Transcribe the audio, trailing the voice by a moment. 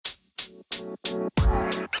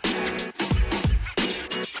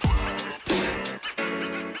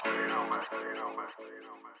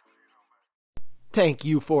Thank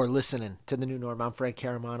you for listening to The New Norm. I'm Frank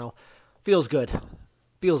Caramano. Feels good.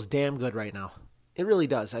 Feels damn good right now. It really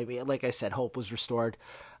does. I mean, like I said, hope was restored.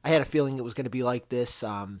 I had a feeling it was going to be like this.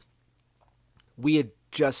 We had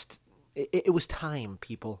just... It was time,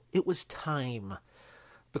 people. It was time.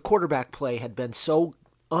 The quarterback play had been so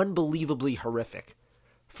unbelievably horrific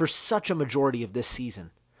for such a majority of this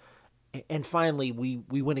season. And finally,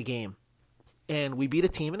 we win a game. And we beat a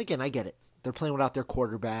team, and again, I get it. They're playing without their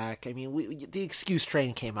quarterback. I mean, the excuse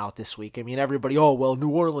train came out this week. I mean, everybody, oh, well, New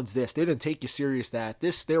Orleans this. They didn't take you serious that.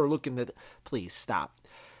 This, they were looking at... Please, stop.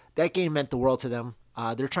 That game meant the world to them.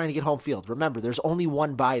 They're trying to get home field. Remember, there's only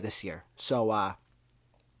one bye this year. So,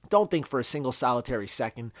 don't think for a single solitary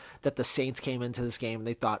second that the Saints came into this game and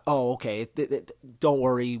they thought, oh, okay, don't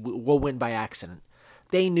worry, we'll win by accident.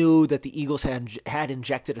 They knew that the Eagles had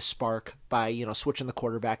injected a spark by, switching the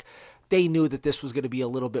quarterback. They knew that this was going to be a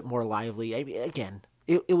little bit more lively. I mean, again,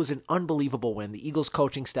 it was an unbelievable win. The Eagles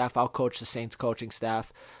coaching staff outcoached the Saints coaching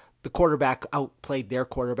staff. The quarterback outplayed their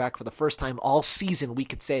quarterback for the first time all season. We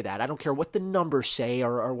could say that. I don't care what the numbers say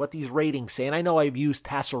or what these ratings say. And I know I've used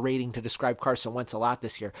passer rating to describe Carson Wentz a lot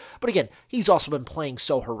this year. But again, he's also been playing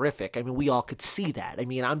so horrific. I mean, we all could see that. I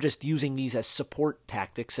mean, I'm just using these as support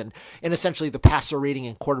tactics. And essentially the passer rating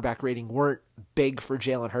and quarterback rating weren't big for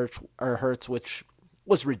Jalen Hurts, which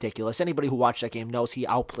was ridiculous. Anybody who watched that game knows he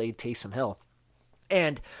outplayed Taysom Hill.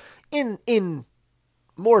 And in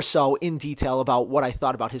more so in detail about what I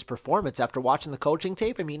thought about his performance after watching the coaching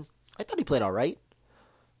tape, I mean, I thought he played all right.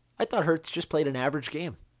 I thought Hurts just played an average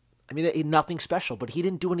game. I mean, nothing special, but he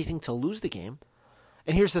didn't do anything to lose the game.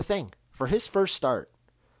 And here's the thing. For his first start,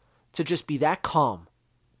 to just be that calm,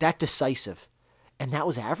 that decisive, and that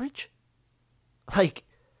was average? Like,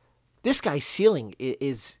 this guy's ceiling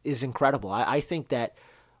is incredible. I think that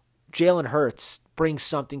Jalen Hurts brings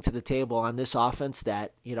something to the table on this offense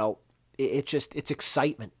that, it's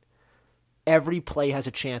excitement. Every play has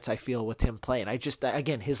a chance, I feel, with him playing.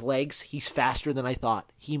 Again, his legs, he's faster than I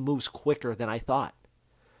thought. He moves quicker than I thought.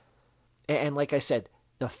 And like I said,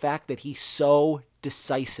 the fact that he's so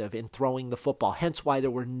decisive in throwing the football, hence why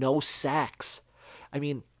there were no sacks. I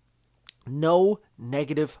mean, no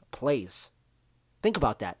negative plays. Think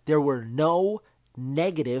about that. There were no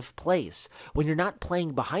negative plays. When you're not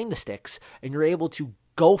playing behind the sticks and you're able to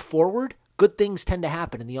go forward, good things tend to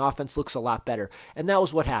happen and the offense looks a lot better. And that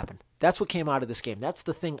was what happened. That's what came out of this game. That's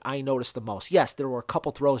the thing I noticed the most. Yes, there were a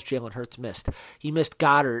couple throws Jalen Hurts missed. He missed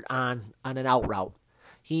Goddard on an out route.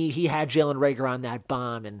 He had Jalen Reagor on that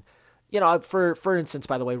bomb. And, for instance,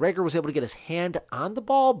 by the way, Reagor was able to get his hand on the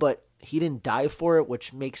ball, but he didn't dive for it,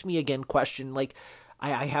 which makes me, again, question,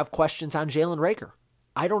 I have questions on Jalen Reagor.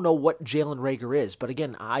 I don't know what Jalen Reagor is, but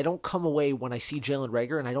again, I don't come away when I see Jalen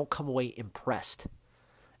Reagor, and I don't come away impressed.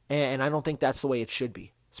 And I don't think that's the way it should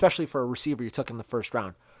be, especially for a receiver you took in the first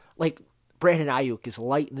round. Like, Brandon Ayuk is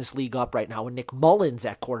lighting this league up right now, and Nick Mullins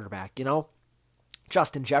at quarterback,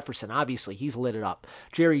 Justin Jefferson, obviously, he's lit it up.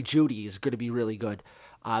 Jerry Jeudy is going to be really good.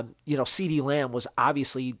 CeeDee Lamb was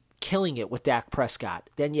obviously killing it with Dak Prescott.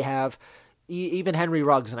 Then you have even Henry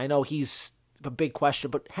Ruggs, and I know he's a big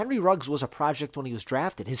question, but Henry Ruggs was a project when he was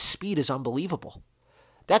drafted. His speed is unbelievable.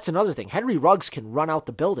 That's another thing. Henry Ruggs can run out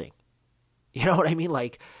the building. You know what I mean?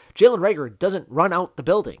 Like, Jalen Reagor doesn't run out the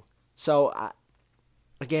building. So,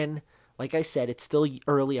 again, like I said, it's still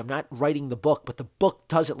early. I'm not writing the book, but the book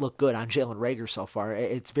doesn't look good on Jalen Reagor so far.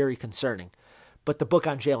 It's very concerning. But the book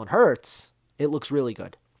on Jalen Hurts, it looks really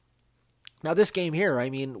good. Now, this game here,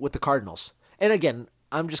 with the Cardinals. And again,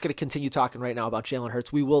 I'm just going to continue talking right now about Jalen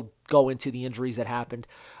Hurts. We will go into the injuries that happened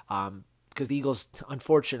because the Eagles,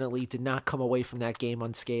 unfortunately, did not come away from that game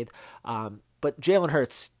unscathed. But Jalen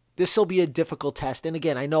Hurts, this will be a difficult test. And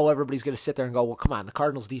again, I know everybody's going to sit there and go, well, come on, the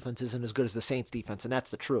Cardinals' defense isn't as good as the Saints' defense, and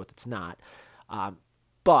that's the truth. It's not.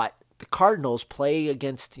 But the Cardinals play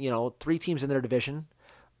against, three teams in their division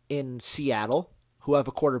in Seattle who have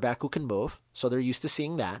a quarterback who can move, so they're used to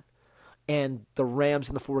seeing that. And the Rams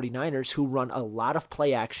and the 49ers who run a lot of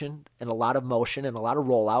play action and a lot of motion and a lot of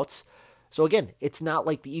rollouts. So again, it's not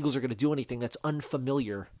like the Eagles are going to do anything that's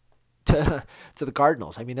unfamiliar to the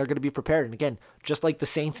Cardinals. They're going to be prepared. And again, just like the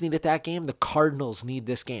Saints needed that game, the Cardinals need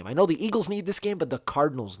this game. I know the Eagles need this game, but the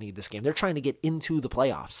Cardinals need this game. They're trying to get into the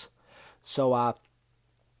playoffs. So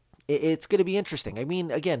it's going to be interesting.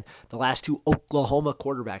 Again, the last two Oklahoma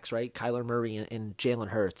quarterbacks, right? Kyler Murray and Jalen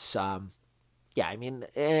Hurts.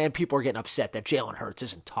 And people are getting upset that Jalen Hurts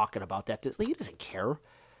isn't talking about that. He doesn't care.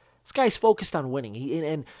 This guy's focused on winning.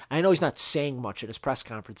 And I know he's not saying much at his press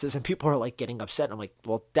conferences, and people are like getting upset. And I'm like,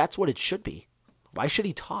 well, that's what it should be. Why should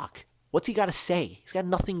he talk? What's he got to say? He's got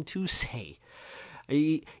nothing to say.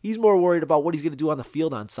 He's more worried about what he's going to do on the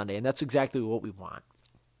field on Sunday, and that's exactly what we want.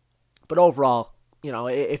 But overall,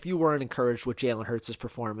 if you weren't encouraged with Jalen Hurts'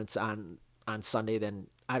 performance on Sunday, then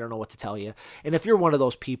I don't know what to tell you. And if you're one of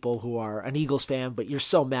those people who are an Eagles fan, but you're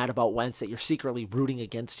so mad about Wentz that you're secretly rooting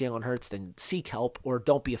against Jalen Hurts, then seek help or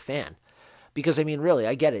don't be a fan. Because, really,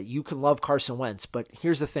 I get it. You can love Carson Wentz, but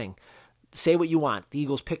here's the thing. Say what you want. The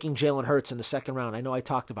Eagles picking Jalen Hurts in the second round. I know I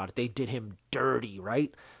talked about it. They did him dirty,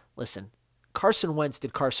 right? Listen, Carson Wentz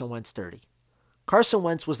did Carson Wentz dirty. Carson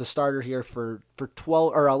Wentz was the starter here for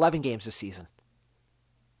 12 or 11 games this season.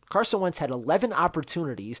 Carson Wentz had 11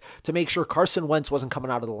 opportunities to make sure Carson Wentz wasn't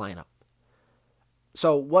coming out of the lineup.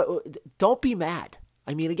 So don't be mad.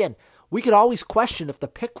 Again, we could always question if the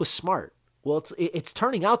pick was smart. Well, it's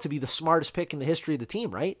turning out to be the smartest pick in the history of the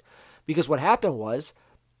team, right? Because what happened was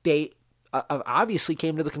they obviously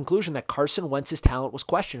came to the conclusion that Carson Wentz's talent was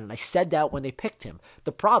questioned, and I said that when they picked him.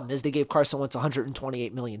 The problem is they gave Carson Wentz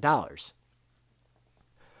 $128 million.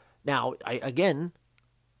 Now,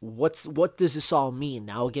 what does this all mean?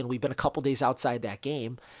 Now, again, we've been a couple days outside that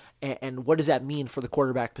game, and what does that mean for the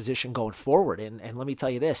quarterback position going forward? And let me tell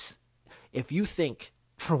you this. If you think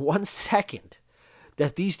for 1 second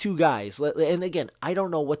that these two guys, and again, I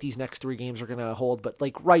don't know what these next 3 games are going to hold, but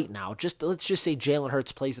like right now, let's just say Jalen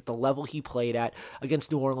Hurts plays at the level he played at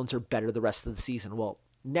against New Orleans or better the rest of the season. Well,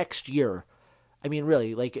 next year,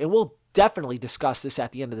 really, and we'll definitely discuss this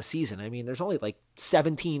at the end of the season. There's only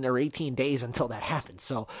 17 or 18 days until that happens,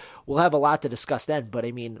 so we'll have a lot to discuss then. But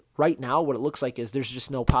right now, what it looks like is there's just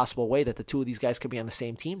no possible way that the two of these guys could be on the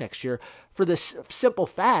same team next year for this simple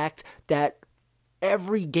fact that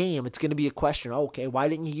every game it's going to be a question. Okay, why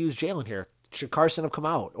didn't you use Jalen here? Should Carson have come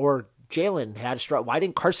out? Or Jalen had a strike. Why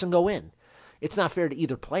didn't Carson go in? It's not fair to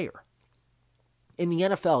either player. In the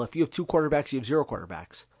NFL, if you have 2 quarterbacks, you have 0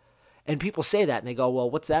 quarterbacks. And people say that, and they go, well,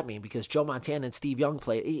 what's that mean? Because Joe Montana and Steve Young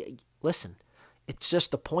played. Listen, it's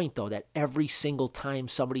just the point, though, that every single time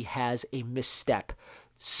somebody has a misstep,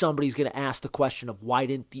 somebody's going to ask the question of why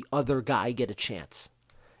didn't the other guy get a chance?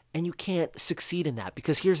 And you can't succeed in that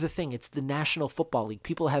because here's the thing. It's the National Football League.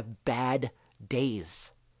 People have bad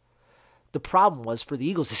days. The problem was for the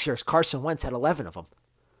Eagles this year is Carson Wentz had 11 of them.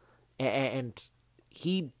 And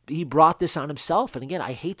he brought this on himself. And again,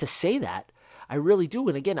 I hate to say that. I really do.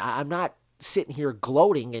 And again, I'm not sitting here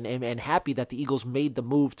gloating and happy that the Eagles made the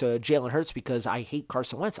move to Jalen Hurts because I hate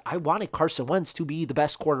Carson Wentz. I wanted Carson Wentz to be the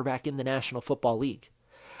best quarterback in the National Football League.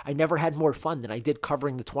 I never had more fun than I did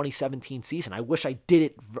covering the 2017 season. I wish I did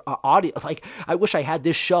it audio. I wish I had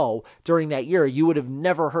this show during that year. You would have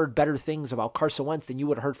never heard better things about Carson Wentz than you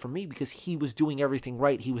would have heard from me because he was doing everything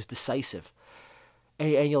right. He was decisive.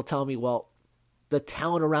 And you'll tell me, well, the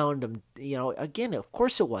talent around him, again, of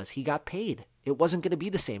course it was. He got paid. It wasn't going to be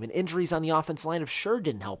the same. And injuries on the offensive line sure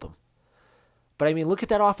didn't help him. But look at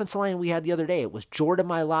that offensive line we had the other day. It was Jordan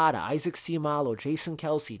Mailata, Isaac Seumalo, Jason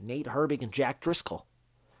Kelsey, Nate Herbig, and Jack Driscoll.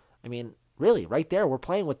 Really, right there, we're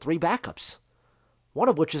playing with 3 backups, one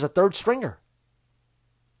of which is a third stringer.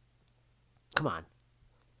 Come on.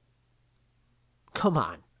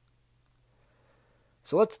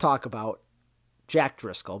 So let's talk about Jack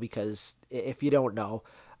Driscoll because if you don't know,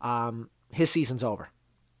 his season's over.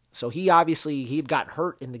 So he had got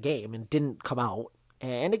hurt in the game and didn't come out.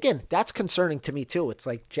 And again, that's concerning to me too. It's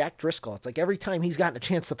like Jack Driscoll. It's like every time he's gotten a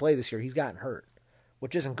chance to play this year, he's gotten hurt,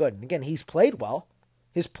 which isn't good. And again, he's played well.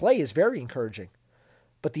 His play is very encouraging.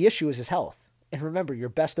 But the issue is his health. And remember, your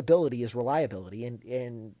best ability is reliability.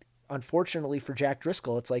 And unfortunately for Jack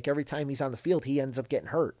Driscoll, it's like every time he's on the field, he ends up getting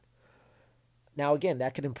hurt. Now, again,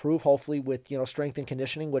 that could improve hopefully with strength and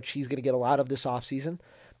conditioning, which he's going to get a lot of this offseason.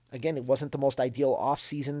 Again, it wasn't the most ideal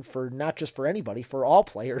offseason for not just for anybody, for all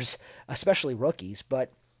players, especially rookies.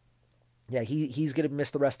 But yeah, he's going to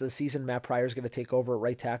miss the rest of the season. Matt Pryor's going to take over at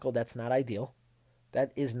right tackle. That's not ideal.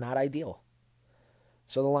 That is not ideal.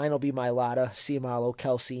 So the line will be Mailata, Seumalo,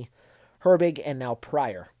 Kelsey, Herbig, and now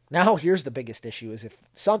Pryor. Now here's the biggest issue is if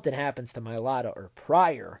something happens to Mailata or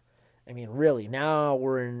Pryor, really, now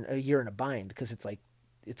we're in a year in a bind because it's like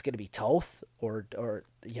it's going to be Toth or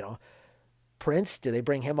Prince. Do they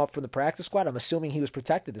bring him up from the practice squad? I'm assuming he was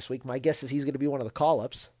protected this week. My guess is he's going to be one of the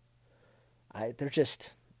call-ups.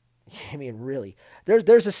 Really.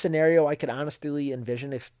 There's a scenario I could honestly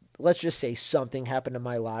envision if, let's just say, something happened to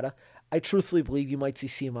Mailata. I truthfully believe you might see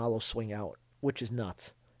Seumalo swing out, which is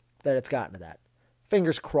nuts that it's gotten to that.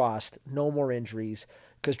 fingers crossed, no more injuries,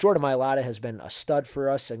 because Jordan Mailata has been a stud for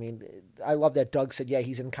us. I mean, I love that Doug said, yeah,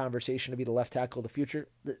 he's in conversation to be the left tackle of the future.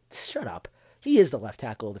 Shut up. He is the left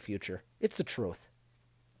tackle of the future. It's the truth.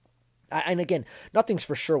 And again, nothing's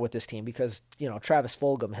for sure with this team because, Travis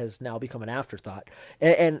Fulgham has now become an afterthought.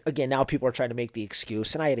 And again, now people are trying to make the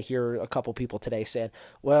excuse. And I had to hear a couple people today saying,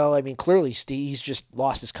 well, I mean, clearly he's just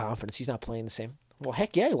lost his confidence. He's not playing the same. Well,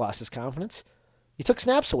 heck yeah, he lost his confidence. You took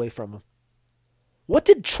snaps away from him. What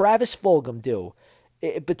did Travis Fulgham do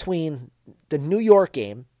between the New York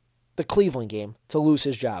game, the Cleveland game, to lose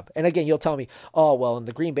his job? And again, you'll tell me, oh, well, in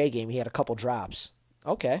the Green Bay game, he had a couple drops.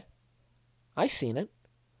 Okay. I seen it.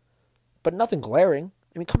 But nothing glaring.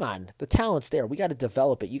 I mean, come on. The talent's there. We got to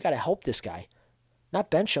develop it. You got to help this guy.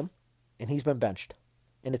 Not bench him. And he's been benched.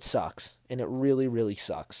 And it sucks. And it really, really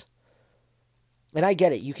sucks. And I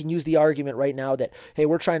get it. You can use the argument right now that, hey,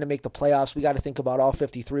 we're trying to make the playoffs. We got to think about all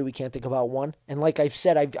 53. We can't think about one. And like I've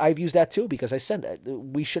said, I've used that too because I said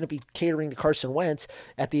we shouldn't be catering to Carson Wentz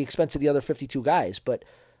at the expense of the other 52 guys. But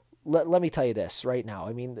let me tell you this right now.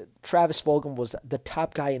 I mean, Travis Fulgham was the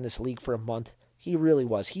top guy in this league for a month. He really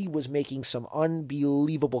was. He was making some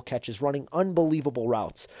unbelievable catches, running unbelievable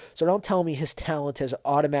routes. So don't tell me his talent has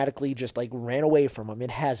automatically just ran away from him. It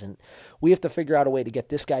hasn't. We have to figure out a way to get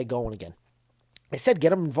this guy going again. I said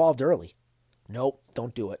get him involved early. Nope,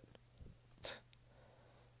 don't do it.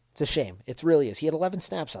 It's a shame. It really is. He had 11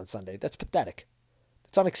 snaps on Sunday. That's pathetic.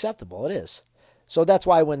 It's unacceptable. It is. So that's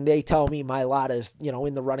why when they tell me Mailata is,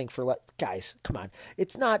 in the running for guys, come on.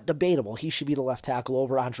 It's not debatable. He should be the left tackle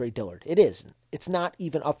over Andre Dillard. It isn't. It's not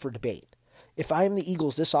even up for debate. If I'm the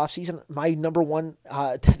Eagles this offseason, my number one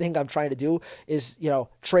thing I'm trying to do is,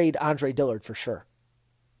 trade Andre Dillard for sure.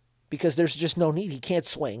 Because there's just no need. He can't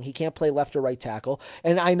swing. He can't play left or right tackle.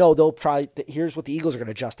 And I know they'll probably, here's what the Eagles are going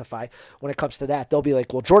to justify when it comes to that. They'll be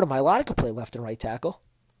like, well, Jordan Mailata could play left and right tackle.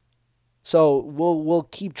 So we'll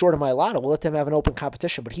keep Jordan Mailata. We'll let them have an open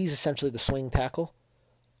competition, but he's essentially the swing tackle.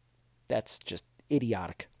 That's just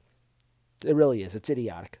idiotic. It really is. It's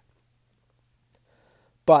idiotic.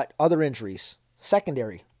 But other injuries.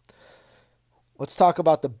 Secondary. Let's talk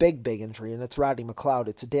about the big injury, and it's Rodney McLeod.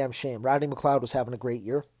 It's a damn shame. Rodney McLeod was having a great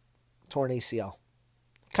year. Torn ACL.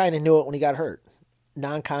 Kind of knew it when he got hurt.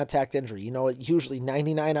 Non-contact injury. Usually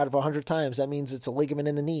 99 out of 100 times, that means it's a ligament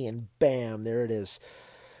in the knee, and bam, there it is.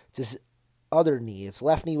 It's his other knee. His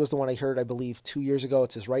left knee was the one I heard, I believe, 2 years ago.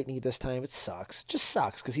 It's his right knee this time. It sucks. It just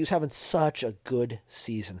sucks because he was having such a good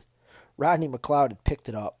season. Rodney McLeod had picked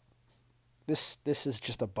it up. This is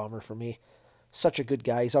just a bummer for me. Such a good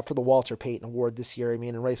guy. He's up for the Walter Payton Award this year. I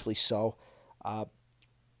mean, and rightfully so.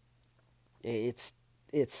 It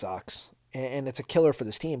sucks. And it's a killer for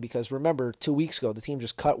this team because remember, 2 weeks ago, the team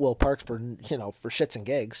just cut Will Parks for shits and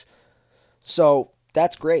gigs. So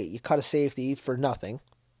that's great. You cut a safety for nothing.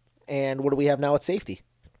 And what do we have now at safety?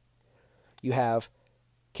 You have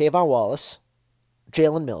Kayvon Wallace,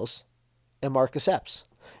 Jalen Mills, and Marcus Epps.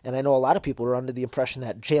 And I know a lot of people are under the impression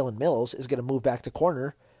that Jalen Mills is going to move back to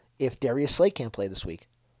corner if Darius Slay can't play this week.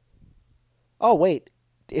 Oh, wait.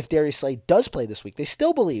 If Darius Slay does play this week, they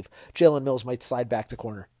still believe Jalen Mills might slide back to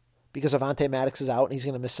corner because Avonte Maddox is out and he's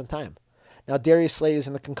going to miss some time. Now, Darius Slay is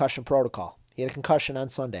in the concussion protocol. He had a concussion on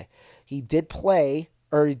Sunday. He did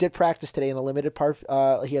practice today in a limited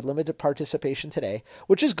he had limited participation today,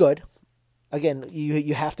 which is good. Again,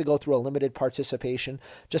 you have to go through a limited participation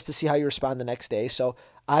just to see how you respond the next day. So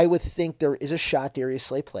I would think there is a shot Darius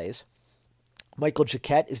Slay plays. Michael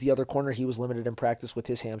Jacquet is the other corner. He was limited in practice with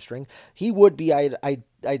his hamstring. He would be, I'd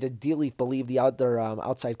ideally believe, the other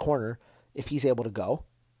outside corner if he's able to go.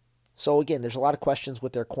 So again, there's a lot of questions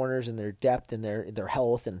with their corners and their depth and their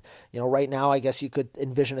health. And right now, I guess you could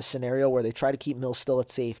envision a scenario where they try to keep Mills still at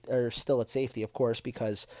safety, of course,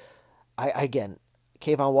 because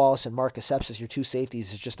Kayvon Wallace and Marcus Epps as your two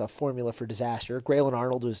safeties is just a formula for disaster. Graylin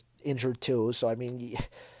Arnold was injured too, so I mean,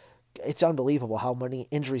 it's unbelievable how many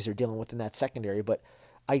injuries they're dealing with in that secondary. But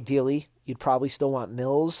ideally, you'd probably still want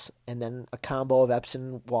Mills and then a combo of Epps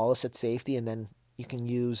and Wallace at safety, and then you can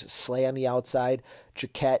use Slay on the outside,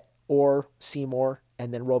 Jacquet or Seymour,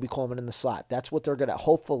 and then Roby Coleman in the slot. That's what they're going to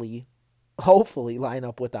hopefully line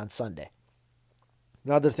up with on Sunday.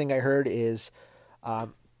 Another thing I heard is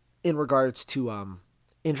in regards to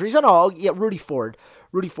injuries and all, Rudy Ford.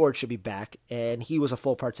 Rudy Ford should be back, and he was a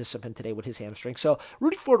full participant today with his hamstring. So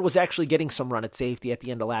Rudy Ford was actually getting some run at safety at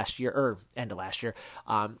the end of last year,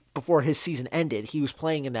 before his season ended. He was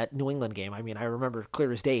playing in that New England game. I mean, I remember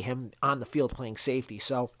clear as day him on the field playing safety.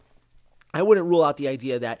 So I wouldn't rule out the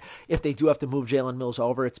idea that if they do have to move Jalen Mills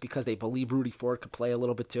over, it's because they believe Rudy Ford could play a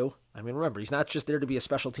little bit too. I mean, remember, he's not just there to be a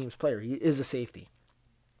special teams player. He is a safety.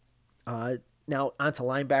 Now, onto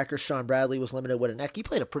linebackers, Sean Bradley was limited with a neck. He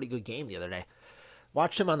played a pretty good game the other day.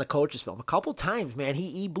 Watched him on the coach's film a couple times, man.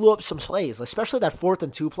 He blew up some plays, especially that 4th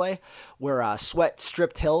and 2 play where Sweat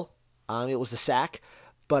stripped Hill. It was a sack.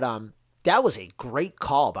 But that was a great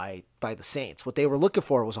call by the Saints. What they were looking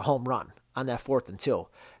for was a home run on that 4th and 2.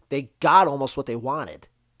 They got almost what they wanted.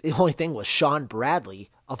 The only thing was Sean Bradley,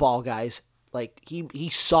 of all guys, like he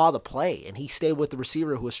saw the play and he stayed with the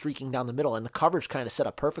receiver who was streaking down the middle, and the coverage kind of set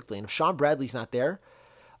up perfectly. And if Sean Bradley's not there,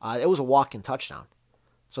 it was a walk-in touchdown.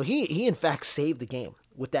 So he in fact saved the game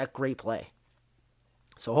with that great play.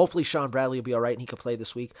 So hopefully Sean Bradley will be all right and he can play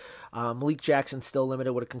this week. Malik Jackson's still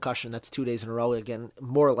limited with a concussion. That's 2 days in a row. Again,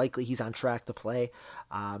 more likely he's on track to play.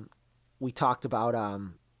 We talked about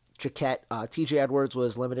Jaquette. TJ Edwards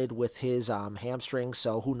was limited with his hamstring,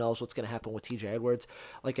 so who knows what's going to happen with TJ Edwards.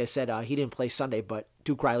 Like I said, he didn't play Sunday, but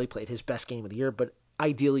Duke Riley played his best game of the year. But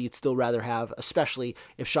ideally, you'd still rather have, especially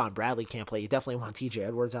if Sean Bradley can't play, you definitely want TJ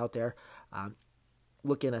Edwards out there.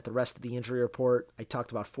 Looking at the rest of the injury report, I talked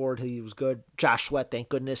about Ford, he was good. Josh Sweat, thank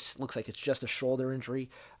goodness, looks like it's just a shoulder injury.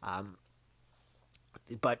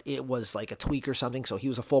 But it was like a tweak or something, so he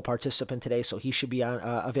was a full participant today, so he should be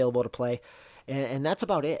available to play. And that's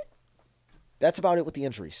about it. That's about it with the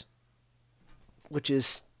injuries, which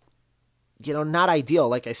is, not ideal,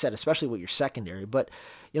 like I said, especially with your secondary. But,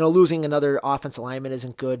 losing another offensive lineman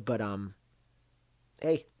isn't good, but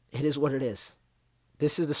hey, it is what it is.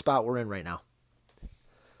 This is the spot we're in right now.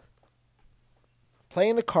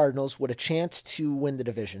 Playing the Cardinals with a chance to win the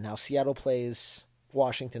division. Now, Seattle plays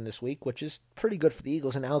Washington this week, which is pretty good for the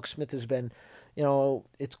Eagles. And Alex Smith has been,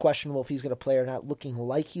 it's questionable if he's going to play or not. Looking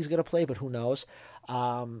like he's going to play, but who knows.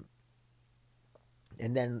 And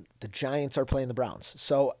then the Giants are playing the Browns.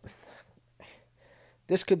 So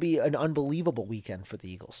this could be an unbelievable weekend for the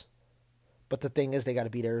Eagles. But the thing is, they got to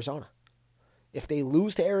beat Arizona. If they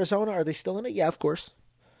lose to Arizona, are they still in it? Yeah, of course.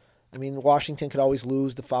 I mean, Washington could always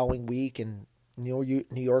lose the following week, and New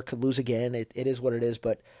York could lose again. It is what it is.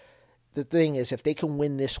 But the thing is, if they can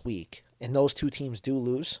win this week and those two teams do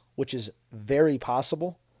lose, which is very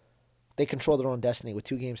possible, they control their own destiny with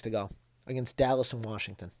 2 games to go against Dallas and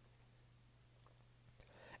Washington.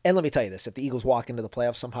 And let me tell you this, if the Eagles walk into the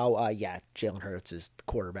playoffs somehow, Jalen Hurts is the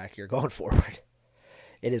quarterback here going forward.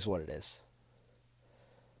 It is what it is.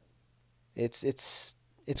 It's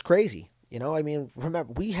crazy. I mean,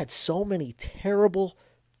 remember, we had so many terrible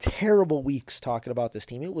weeks talking about this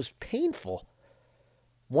team. It was painful.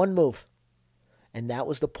 One move. And that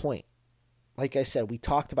was the point. Like I said, we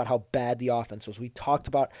talked about how bad the offense was. We talked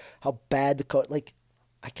about how bad the coach,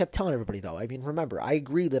 I kept telling everybody, though. I mean, remember, I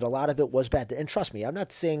agree that a lot of it was bad. And trust me, I'm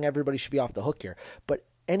not saying everybody should be off the hook here. But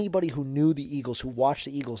anybody who knew the Eagles, who watched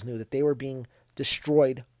the Eagles, knew that they were being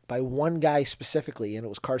destroyed by one guy specifically, and it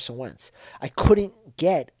was Carson Wentz. I couldn't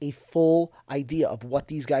get a full idea of what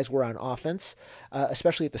these guys were on offense,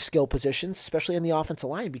 especially at the skill positions, especially in the offensive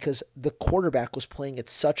line, because the quarterback was playing at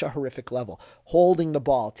such a horrific level, holding the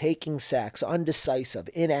ball, taking sacks, undecisive,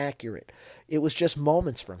 inaccurate. It was just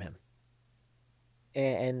moments from him.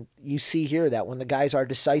 And you see here that when the guys are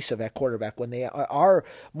decisive at quarterback, when they are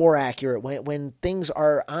more accurate, when things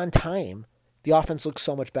are on time, the offense looks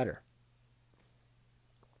so much better.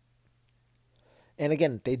 And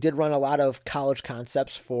again, they did run a lot of college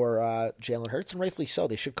concepts for Jalen Hurts, and rightfully so.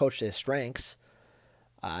 They should coach to his strengths.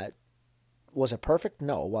 Was it perfect?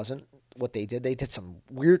 No, it wasn't. What they did some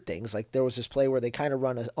weird things. Like there was this play where they kind of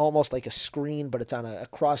run almost like a screen, but it's on a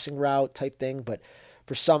crossing route type thing. But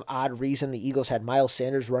for some odd reason, the Eagles had Miles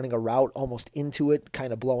Sanders running a route almost into it,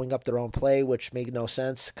 kind of blowing up their own play, which made no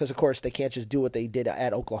sense. Because, of course, they can't just do what they did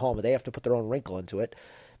at Oklahoma. They have to put their own wrinkle into it.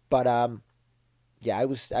 But,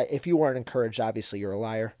 if you weren't encouraged, obviously you're a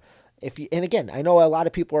liar. And again, I know a lot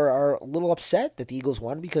of people are a little upset that the Eagles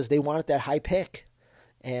won because they wanted that high pick.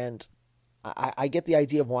 And I get the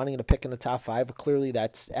idea of wanting to pick in the top 5. Clearly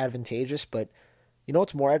that's advantageous. But you know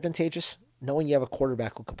what's more advantageous? Knowing you have a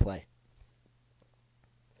quarterback who can play.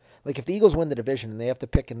 Like if the Eagles win the division and they have to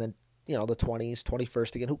pick in the 20s,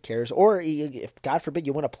 21st again, who cares? Or if, God forbid,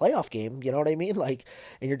 you win a playoff game, you know what I mean? And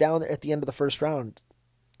you're down at the end of the first round.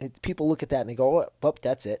 People look at that and they go, oh,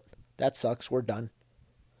 that's it. That sucks. We're done.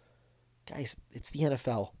 Guys, it's the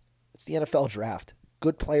NFL. It's the NFL draft.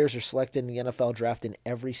 Good players are selected in the NFL draft in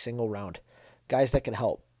every single round. Guys that can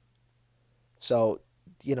help. So,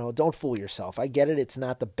 don't fool yourself. I get it. It's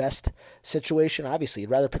not the best situation. Obviously,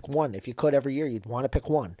 you'd rather pick one. If you could every year, you'd want to pick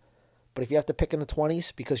one. But if you have to pick in the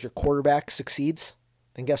 20s because your quarterback succeeds,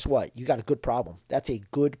 then guess what? You got a good problem. That's a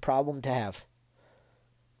good problem to have.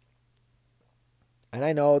 And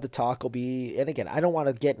I know the talk will be, and again, I don't want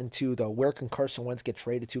to get into the where can Carson Wentz get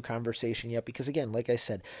traded to conversation yet because, again, like I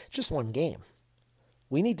said, it's just one game.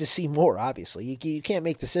 We need to see more, obviously. You can't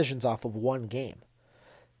make decisions off of one game.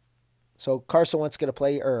 So Carson Wentz going to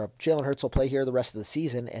play, or Jalen Hurts will play here the rest of the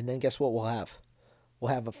season, and then guess what we'll have?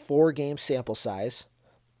 We'll have a 4-game sample size.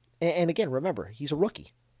 And again, remember, he's a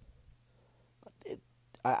rookie.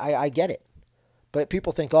 I get it. But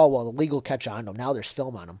people think, oh, well, the league will catch on to him. Now there's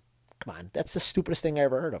film on him. Come on, that's the stupidest thing I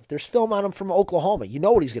ever heard of. There's film on him from Oklahoma. You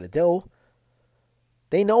know what he's going to do.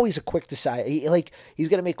 They know he's a quick decider. He's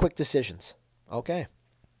going to make quick decisions. Okay.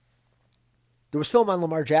 There was film on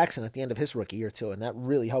Lamar Jackson at the end of his rookie year, too, and that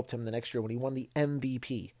really helped him the next year when he won the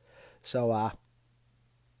MVP. So,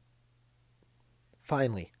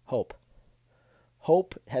 finally, hope.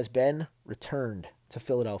 Hope has been returned to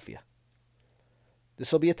Philadelphia.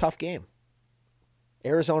 This will be a tough game.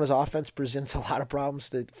 Arizona's offense presents a lot of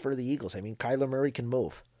problems for the Eagles. I mean, Kyler Murray can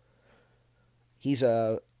move. He's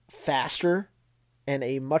a faster and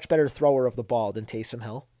a much better thrower of the ball than Taysom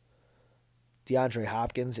Hill. DeAndre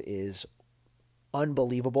Hopkins is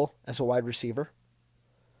unbelievable as a wide receiver.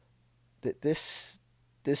 This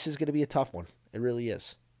is going to be a tough one. It really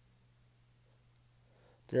is.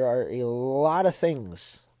 There are a lot of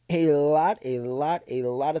things, a lot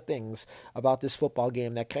of things about this football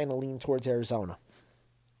game that kind of lean towards Arizona.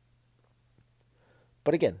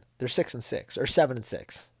 But again, they're 6-6 or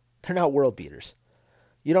 7-6. They're not world beaters.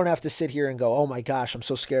 You don't have to sit here and go, oh my gosh, I'm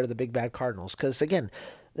so scared of the big bad Cardinals. Because again,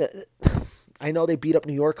 I know they beat up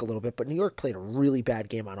New York a little bit, but New York played a really bad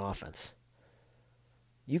game on offense.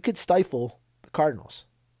 You could stifle the Cardinals.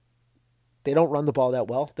 They don't run the ball that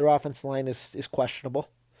well. Their offensive line is questionable.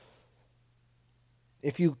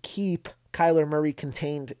 If you keep Kyler Murray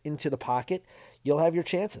contained into the pocket, you'll have your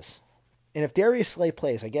chances. And if Darius Slay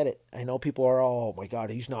plays, I get it. I know people are, oh my God,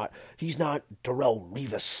 he's not Darrelle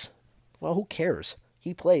Revis. Well, who cares?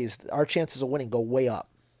 He plays. Our chances of winning go way up.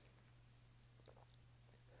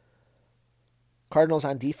 Cardinals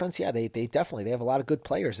on defense, yeah, they definitely, they have a lot of good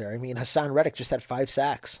players there. I mean, Hassan Reddick just had 5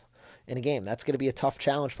 sacks in a game. That's going to be a tough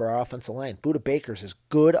challenge for our offensive line. Budda Baker's as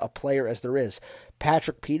good a player as there is.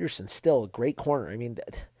 Patrick Peterson, still a great corner. I mean,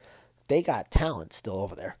 they got talent still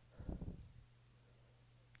over there.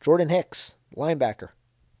 Jordan Hicks, linebacker.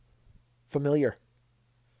 Familiar.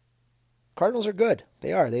 Cardinals are good.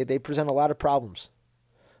 They are. They present a lot of problems.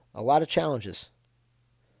 A lot of challenges.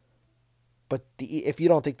 But if you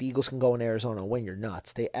don't think the Eagles can go in Arizona and win, you're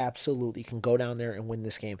nuts. They absolutely can go down there and win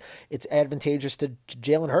this game. It's advantageous to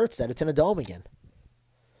Jalen Hurts that it's in a dome again.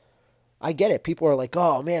 I get it. People are like,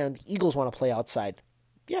 oh man, the Eagles want to play outside.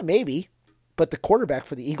 Yeah, maybe. But the quarterback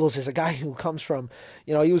for the Eagles is a guy who comes from,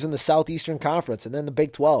 he was in the Southeastern Conference and then the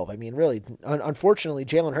Big 12. I mean, really, unfortunately,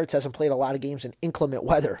 Jalen Hurts hasn't played a lot of games in inclement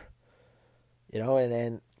weather.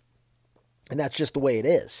 And that's just the way it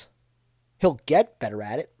is. He'll get better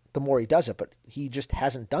at it the more he does it, but he just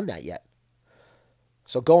hasn't done that yet.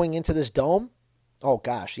 So going into this dome, oh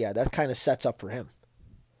gosh, yeah, that kind of sets up for him.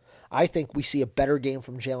 I think we see a better game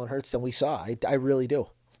from Jalen Hurts than we saw. I really do.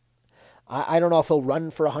 I don't know if he'll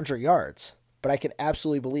run for 100 yards, but I can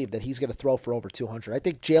absolutely believe that he's going to throw for over 200. I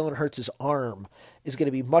think Jalen Hurts' arm is going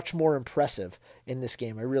to be much more impressive in this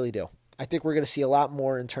game. I really do. I think we're going to see a lot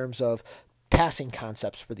more in terms of passing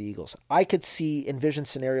concepts for the Eagles. I could envision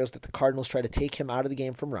scenarios that the Cardinals try to take him out of the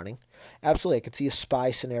game from running. Absolutely. I could see a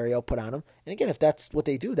spy scenario put on him. And again, if that's what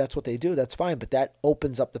they do, that's what they do. That's fine. But that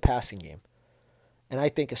opens up the passing game. And I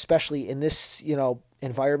think especially in this,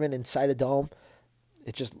 environment inside a dome,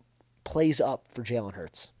 it just plays up for Jalen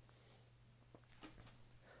Hurts.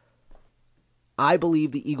 I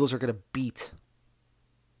believe the Eagles are going to beat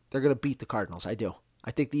the Cardinals. I do.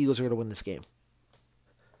 I think the Eagles are going to win this game.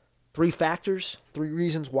 3 factors, 3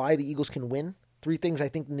 reasons why the Eagles can win. 3 things I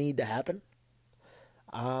think need to happen.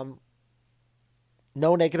 No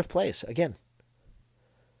negative plays. Again,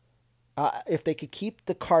 if they could keep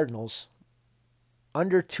the Cardinals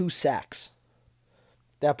under 2 sacks,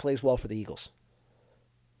 that plays well for the Eagles.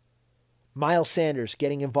 Miles Sanders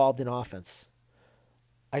getting involved in offense.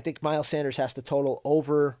 I think Miles Sanders has to total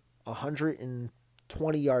over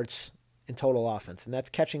 120 yards in total offense, and that's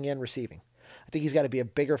catching and receiving. I think he's got to be a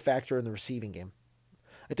bigger factor in the receiving game.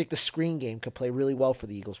 I think the screen game could play really well for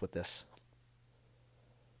the Eagles with this.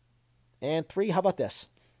 And 3, how about this?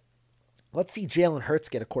 Let's see Jalen Hurts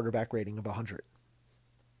get a quarterback rating of 100.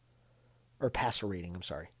 Or passer rating, I'm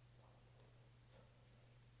sorry.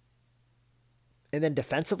 And then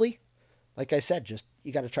defensively, like I said,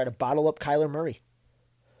 you got to try to bottle up Kyler Murray.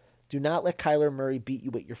 Do not let Kyler Murray beat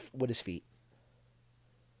you with his feet.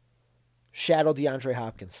 Shadow DeAndre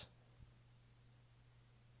Hopkins.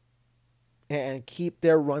 And keep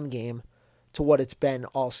their run game to what it's been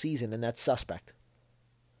all season, and that's suspect.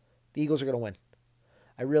 The Eagles are going to win.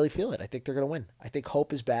 I really feel it. I think they're going to win. I think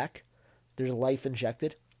hope is back. There's life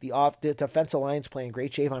injected. The defensive line's playing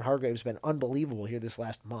great. Javon Hargrave's been unbelievable here this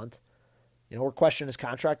last month. We're questioning his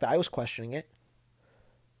contract. I was questioning it.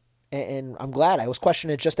 And I'm glad. I was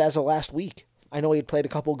questioning it just as of last week. I know he had played a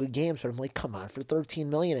couple of good games, but I'm like, come on, for $13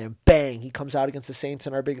 million, and bang, he comes out against the Saints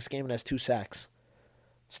in our biggest game and has 2 sacks.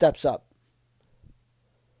 Steps up.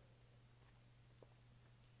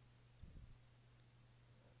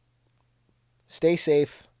 Stay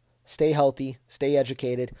safe, stay healthy, stay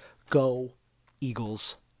educated. Go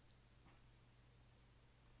Eagles.